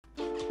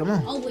Come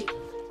on. Oh wait.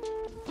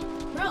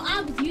 Bro,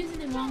 I was using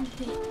the wrong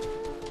thing.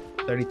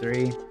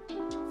 33.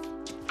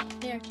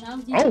 There, I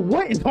was using Oh,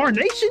 what?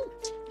 Incarnation?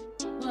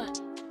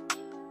 what?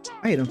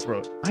 Item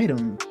for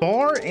item.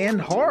 Far and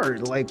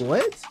hard. Like,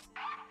 what?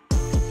 I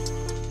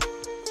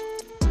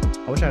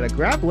wish I had a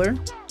grappler.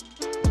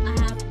 I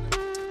have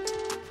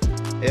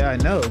one. Yeah, I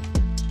know.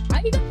 How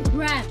you gonna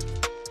grab?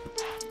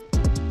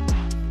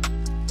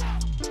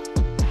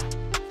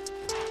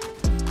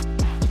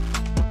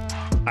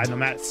 Item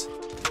mats.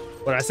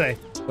 What did I say?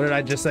 What did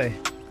I just say?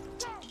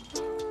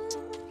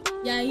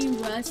 Yeah, you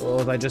rushed. What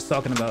was I just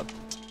talking about?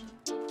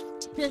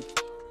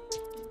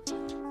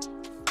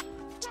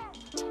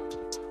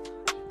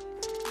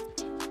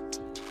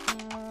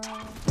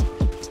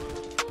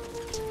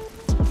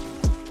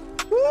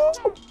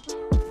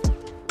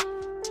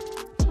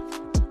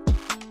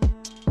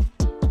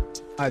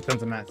 I have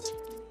tons of mats.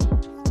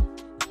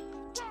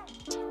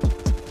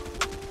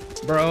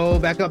 Bro,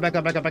 back up, back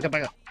up, back up, back up,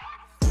 back up.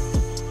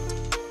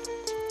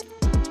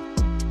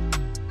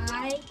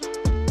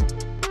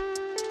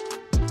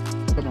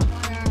 Come on.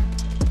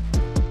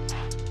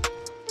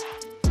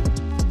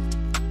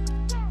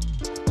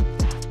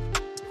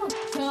 Oh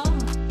god.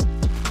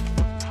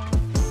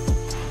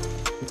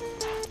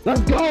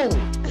 Let's go!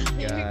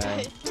 You're God.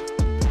 good.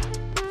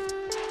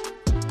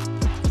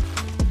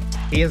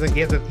 He has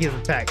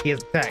attack. He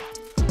has attack.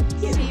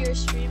 See, your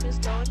stream is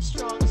going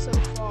strong so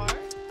far.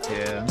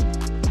 Okay. Yeah.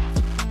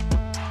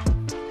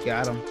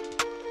 Got him.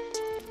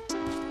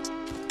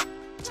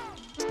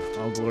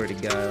 All glory to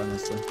God,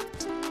 honestly.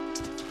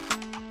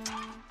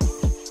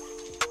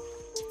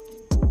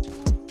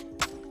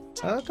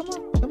 Come on, come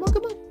on,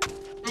 come on.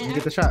 Let me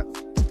get the shot.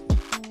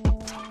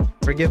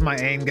 Forgive my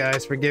aim,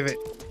 guys. Forgive it.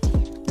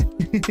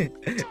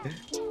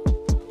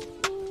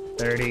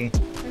 30.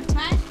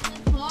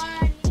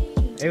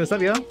 Hey, what's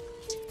up, yo?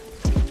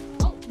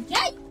 Oh,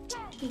 yay!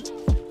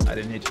 I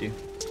didn't hit you.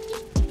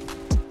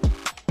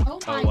 Oh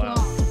my wow.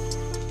 god.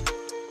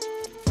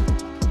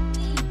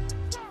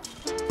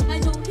 I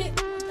don't hit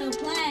the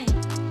plane.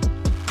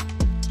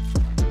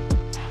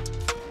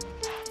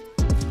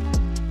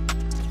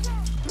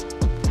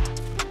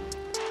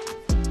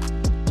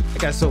 I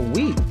got so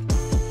weak.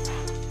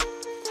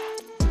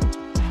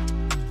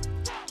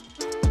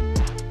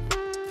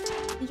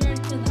 Did you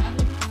already kill the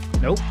other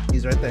one? Nope,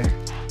 he's right there.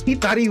 He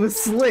thought he was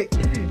slick.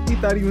 He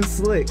thought he was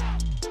slick.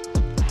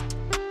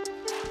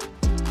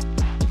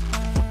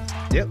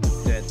 Yep,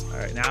 dead. All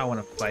right, now I want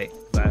to fight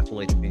because I have full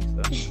HP.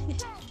 So.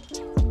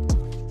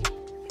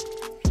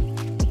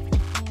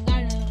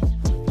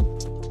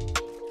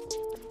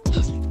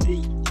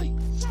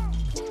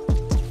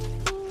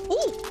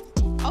 Ooh,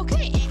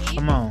 okay.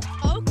 Come on.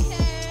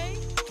 Okay.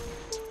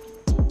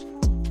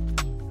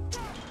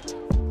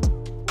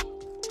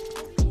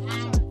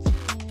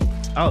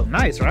 Oh,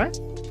 nice, right?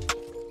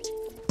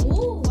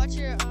 Ooh. Watch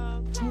your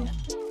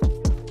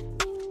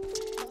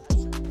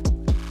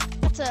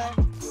That's a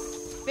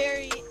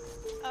very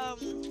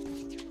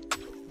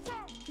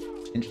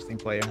Interesting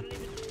player. I don't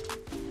even,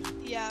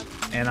 yeah.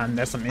 And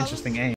that's some interesting aim.